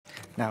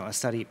Now, a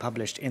study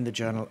published in the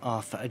Journal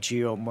of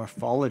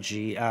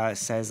Geomorphology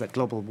says that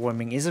global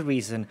warming is a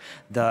reason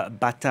the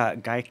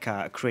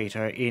Batagaika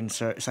crater in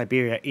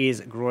Siberia is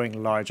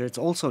growing larger. It's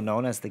also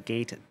known as the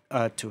Gate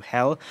to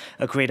Hell,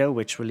 a crater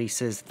which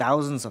releases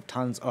thousands of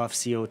tons of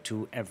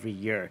CO2 every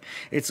year.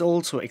 It's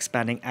also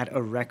expanding at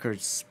a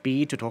record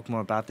speed. To talk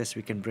more about this,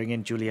 we can bring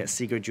in Julia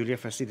Seeger. Julia,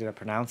 firstly, did I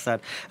pronounce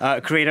that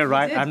crater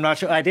right? I'm not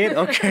sure. I did?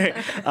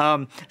 Okay.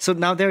 So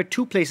now there are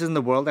two places in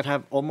the world that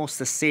have almost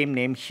the same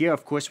name. Here,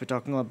 of course, we're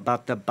talking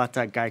about the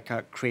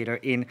Batagaika crater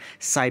in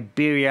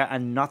Siberia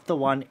and not the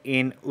one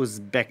in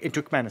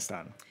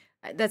Turkmenistan.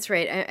 That's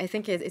right. I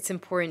think it's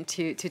important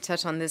to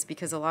touch on this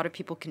because a lot of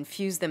people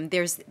confuse them.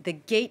 There's the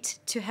Gate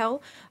to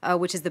Hell,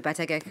 which is the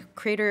Batagaika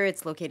crater.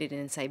 It's located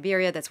in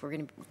Siberia. That's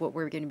what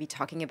we're going to be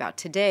talking about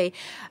today.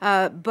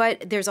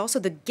 But there's also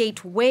the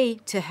Gateway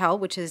to Hell,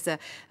 which is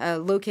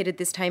located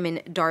this time in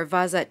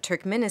Darvaza,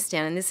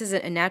 Turkmenistan. And this is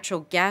a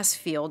natural gas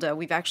field.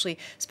 We've actually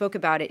spoke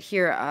about it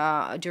here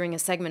during a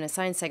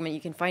science segment.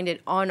 You can find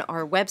it on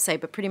our website.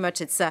 But pretty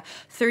much it's a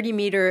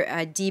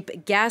 30-meter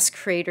deep gas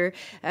crater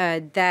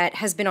that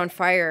has been on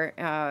fire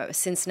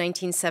since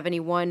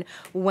 1971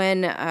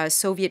 when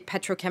Soviet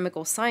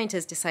petrochemical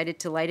scientists decided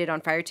to light it on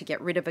fire to get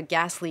rid of a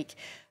gas leak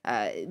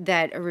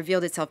that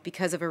revealed itself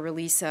because of a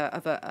release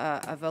of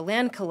a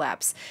land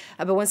collapse.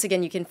 But once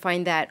again, you can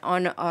find that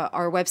on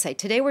our website.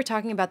 Today, we're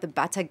talking about the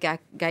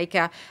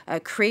Batagaika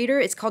crater.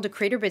 It's called a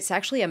crater, but it's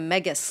actually a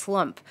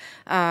megaslump,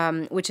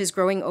 which is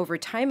growing over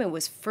time. It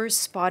was first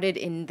spotted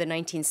in the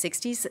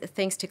 1960s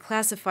thanks to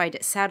classified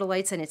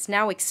satellites, and it's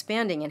now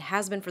expanding and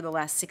has been for the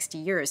last 60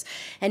 years.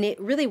 And it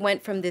really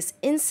went from this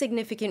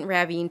insignificant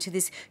ravine to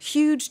this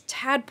huge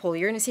tadpole.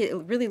 You're going to see it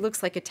really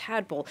looks like a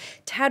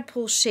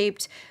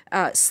tadpole-shaped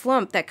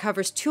slump that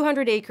covers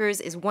 200 acres,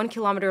 is 1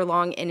 kilometer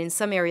long, and in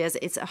some areas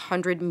it's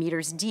 100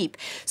 meters deep.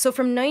 So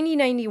from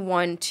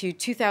 1991 to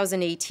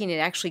 2018, it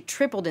actually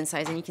tripled in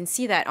size, and you can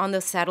see that on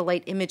the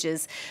satellite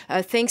images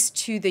thanks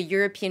to the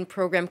European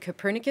program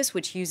Copernicus,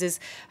 which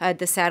uses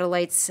the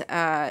satellites,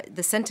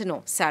 the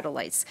Sentinel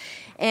satellites.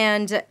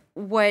 And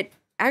what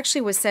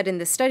actually was said in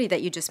the study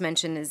that you just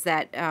mentioned is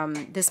that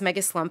this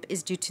megaslump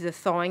is due to the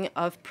thawing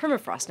of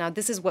permafrost. Now,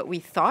 this is what we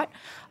thought,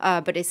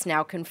 but it's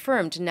now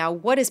confirmed. Now,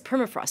 what is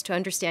permafrost? To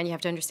understand, you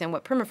have to understand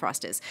what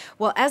permafrost is.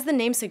 Well, as the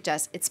name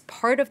suggests, it's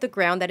part of the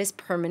ground that is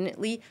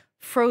permanently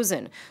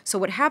frozen. So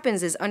what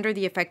happens is under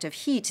the effect of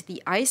heat,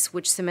 the ice,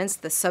 which cements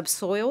the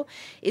subsoil,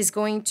 is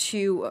going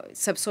to,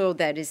 subsoil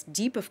that is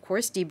deep, of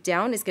course, deep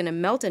down, is going to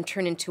melt and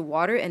turn into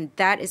water, and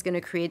that is going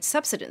to create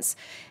subsidence.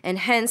 And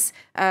hence,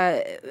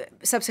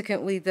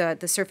 subsequently, the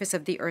surface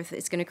of the earth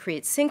is going to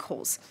create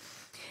sinkholes.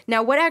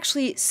 Now, what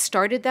actually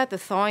started that, the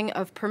thawing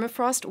of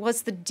permafrost,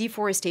 was the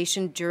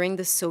deforestation during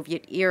the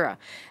Soviet era.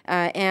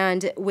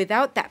 And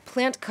without that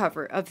plant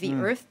cover of the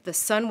earth, the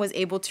sun was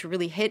able to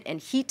really hit and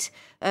heat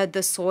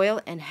the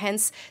soil, and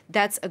hence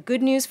that's a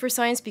good news for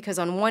science because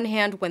on one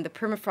hand, when the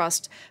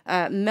permafrost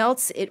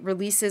melts, it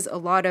releases a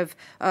lot of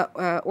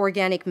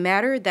organic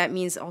matter. That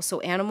means also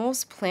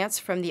animals, plants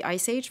from the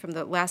Ice Age, from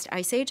the last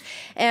Ice Age.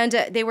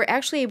 And they were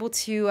actually able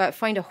to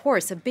find a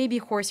horse, a baby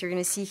horse. You're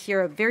going to see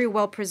here a very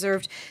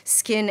well-preserved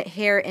skin,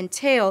 hair, and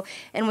tail.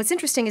 And what's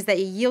interesting is that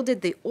it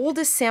yielded the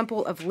oldest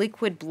sample of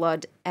liquid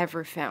blood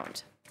ever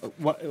found.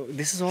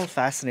 This is all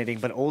fascinating,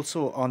 but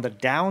also on the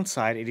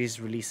downside, it is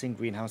releasing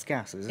greenhouse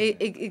gases.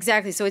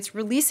 Exactly. So it's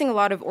releasing a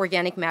lot of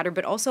organic matter,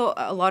 but also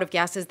a lot of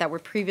gases that were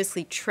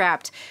previously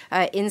trapped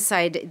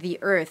inside the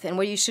earth. And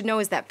what you should know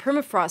is that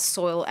permafrost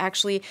soil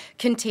actually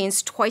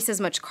contains twice as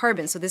much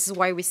carbon. So this is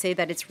why we say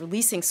that it's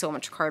releasing so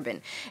much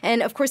carbon.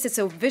 And of course, it's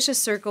a vicious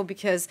circle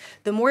because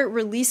the more it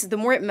releases, the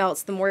more it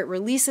melts, the more it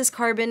releases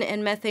carbon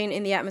and methane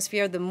in the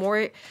atmosphere, the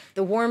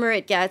warmer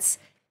it gets.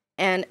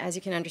 And as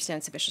you can understand,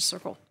 it's a vicious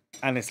circle.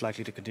 And it's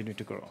likely to continue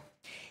to grow.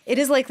 It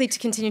is likely to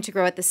continue to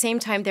grow. At the same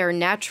time, there are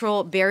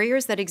natural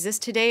barriers that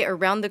exist today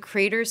around the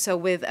crater. So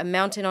with a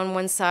mountain on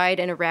one side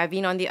and a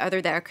ravine on the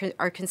other that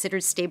are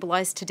considered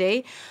stabilized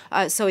today.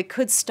 So it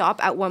could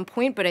stop at one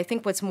point. But I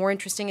think what's more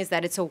interesting is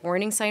that it's a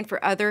warning sign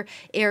for other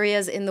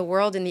areas in the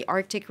world, in the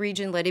Arctic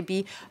region. Let it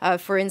be,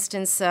 for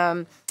instance,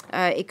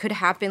 it could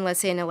happen, let's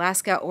say, in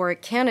Alaska or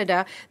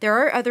Canada. There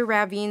are other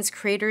ravines,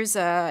 craters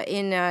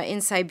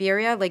in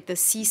Siberia, like the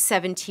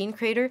C-17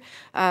 crater.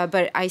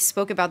 But I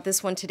spoke about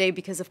this one today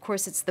because, of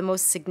course, it's the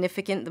most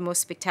significant, the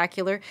most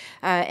spectacular,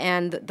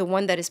 and the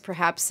one that is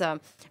perhaps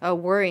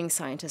worrying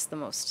scientists the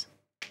most.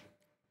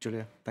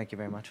 Julia, thank you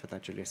very much for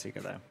that. Julia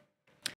Seeger there.